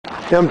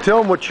Tell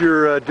them what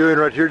you're doing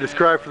right here.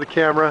 Describe for the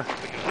camera.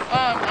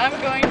 I'm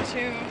going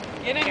to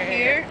get in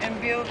here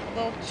and build a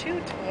little chew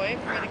toy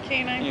for the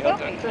canine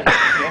puppy.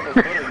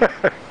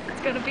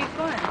 It's going to be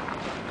fun.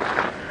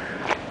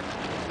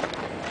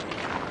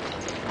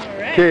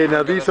 Alright. Okay,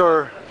 now these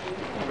are...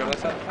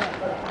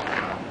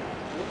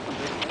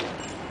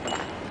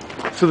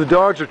 So the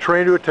dogs are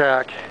trained to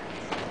attack.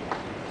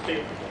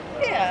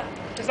 Yeah.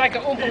 It's like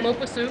an Oompa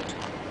Loompa suit.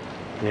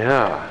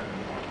 Yeah.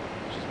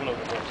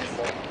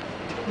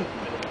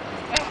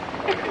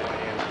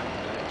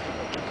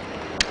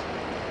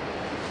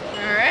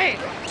 Alright.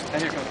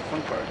 And here comes the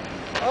fun part.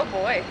 Oh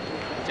boy.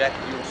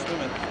 Jackie, you were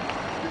swimming.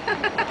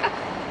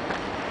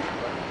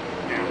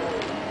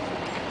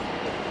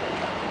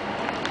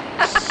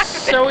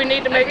 So we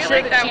need to make sure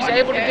like that she's one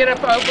able to kid. get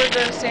up over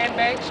the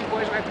sandbag. She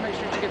boys have to make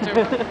sure she gets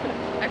over.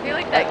 I feel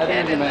like that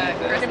kid in the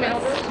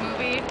Christmas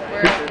movie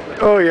where,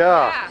 Oh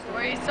yeah.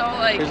 where he's so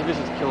like... Here's a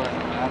vicious killer.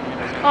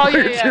 Oh yeah,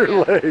 It's your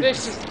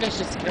legs.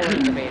 Vicious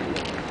killing the baby.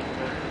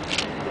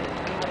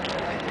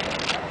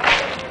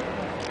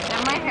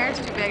 And my hair's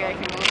too big, I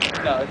can move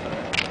it. No, it's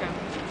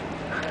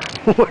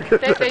alright. Look at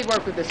that. They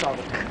work with this all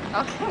the time.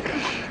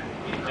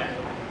 Okay.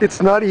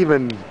 It's not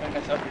even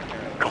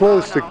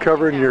close Oh, no. to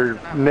covering your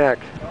neck.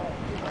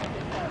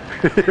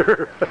 It's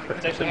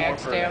actually more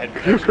for head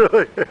protection.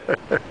 Really?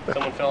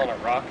 Someone fell on a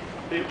rock.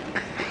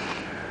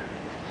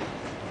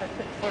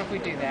 What if we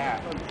do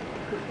that?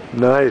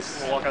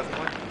 Nice. Walk out the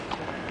door.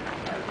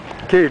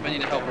 Okay, I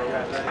need to help her.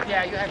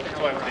 Yeah, you have to That's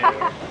help why her. I'm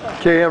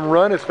doing it. KM,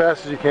 run as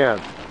fast as you can.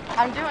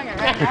 I'm doing it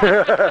right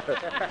now.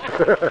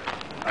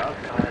 Oh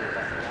man.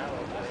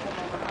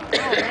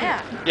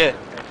 Yeah.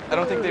 I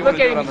don't think they Look want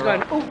to at do it him, on he's the going,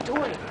 rock. oh,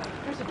 toy.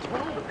 There's a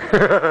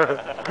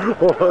toy.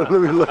 Hold on,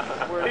 let me look.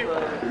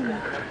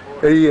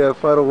 Any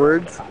final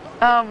words?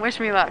 Wish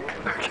me luck.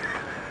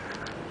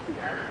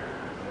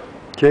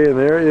 Okay, and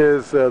there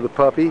is the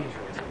puppy.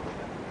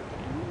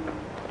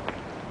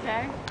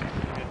 Okay.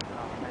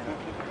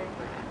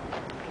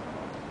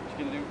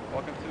 She's gonna do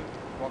walk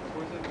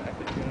towards it, act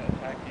like you're gonna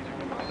attack either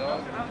one of the dog,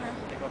 and Okay.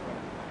 just take off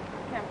running.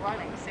 Okay, I'm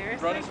running.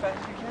 Seriously? Run as fast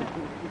as you can.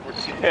 We're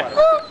just gonna fight.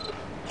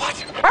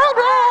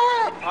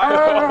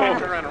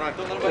 Turn around.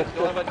 Don't let him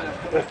bite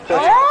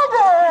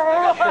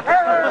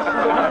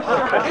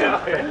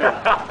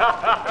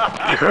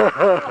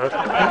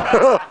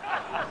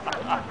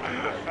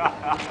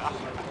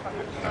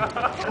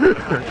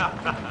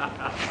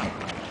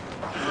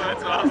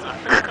That's awesome.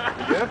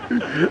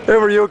 Hey,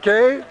 were you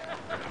okay?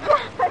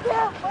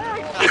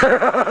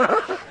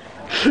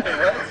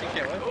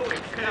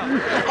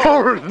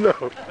 Oh no!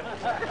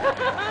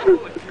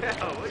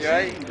 Yeah,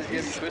 is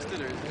he twisted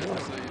or is it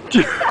mostly...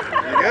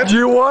 Do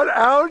you want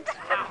out?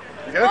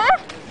 You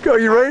good? Are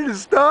you ready to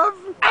stop?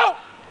 Ow!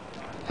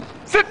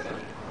 Sit!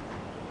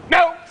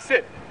 No!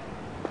 Sit!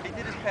 He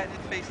did his patented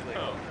face lick.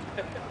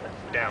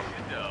 Down.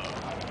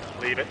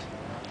 Leave it.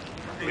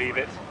 Leave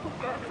it.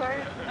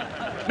 Sorry.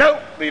 No!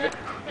 Leave it.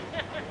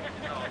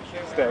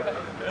 Stay.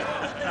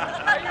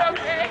 Are you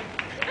okay?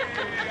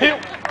 Heel!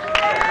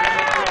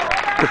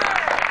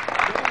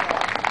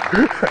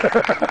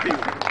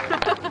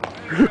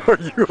 Are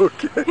you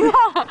okay? Yeah.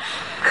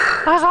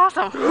 That was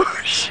awesome.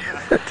 Oh shit!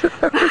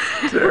 That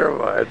was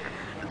terrified.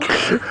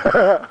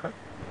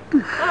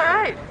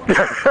 Alright.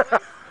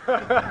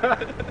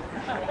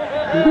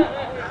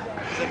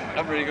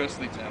 I'm ready to go to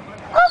sleep now.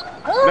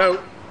 No!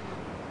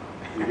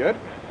 You good?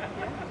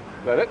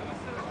 Is that it?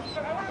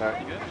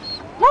 Alright. You good?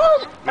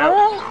 No.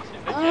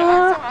 I'm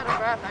so out of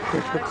breath. I'm so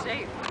out of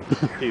shape.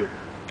 Heel.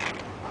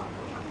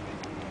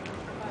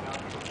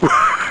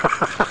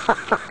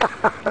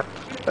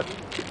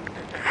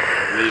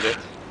 Leave it.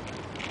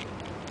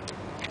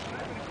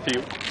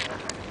 Heel.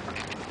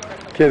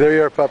 Okay, there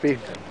you are, puppy.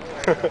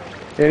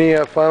 Any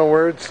final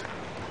words?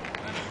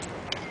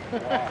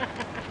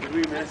 Did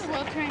we miss?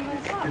 Well-trained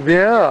little dog.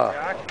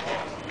 Yeah.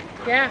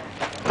 Yeah.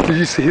 Did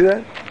you see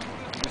that?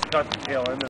 Just got the tail end.